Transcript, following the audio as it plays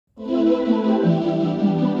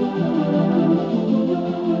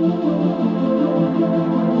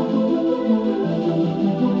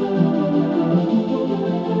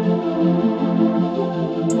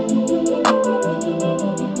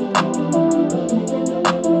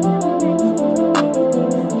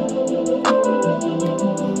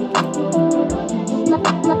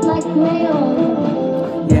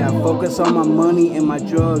focus on my money and my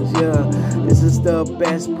drugs, yeah. This is the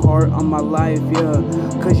best part of my life, yeah.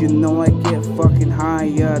 Cause you know I get fucking high,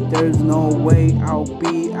 yeah. There's no way I'll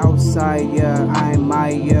be outside, yeah. I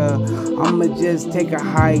might, yeah. I'ma just take a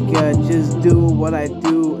hike, yeah. Just do what I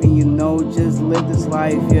do, and you know, just live this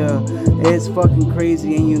life, yeah. It's fucking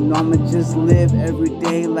crazy, and you know I'ma just live every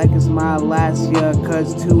day like it's my last, yeah.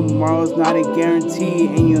 Cause tomorrow's not a guarantee,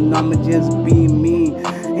 and you know I'ma just be me.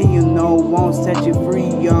 And you know won't set you free,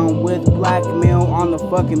 young, with BlackMayo on the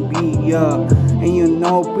fucking beat, yeah. And you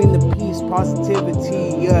know bring the peace,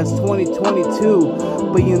 positivity, yeah. It's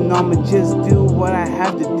 2022, but you know I'ma just do what I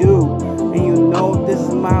have to do. And you know this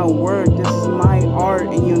is my work, this is my art,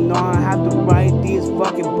 and you know I have to write these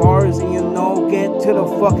fucking bars, and you know get to the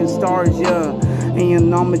fucking stars, yeah. And you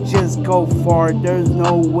know I'ma just go far, there's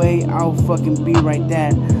no way I'll fucking be like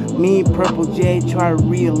that. Me, Purple J, try to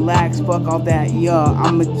relax, fuck all that, yeah.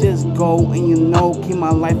 I'ma just go and you know keep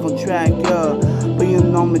my life on track, yeah. But you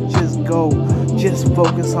know I'ma just go, just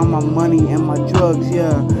focus on my money and my drugs,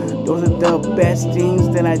 yeah. Those are the best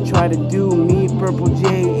things that I try to do. Me, Purple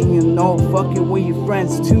J, and you know fucking with your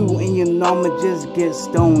friends too. And you know I'ma just get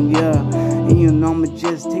stoned, yeah. And you know I'ma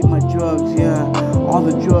just take my drugs, yeah. All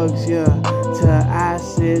the drugs, yeah. To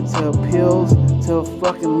acid, to pills, to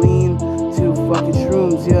fucking lean, to fucking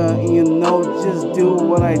shrooms, yeah. And you know just do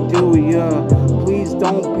what I do, yeah. Please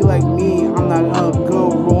don't be like me, I'm not a good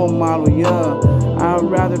role model, yeah. I'd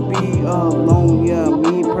rather be alone, yeah.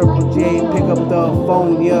 Me, Purple J, pick up the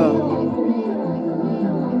phone, yeah.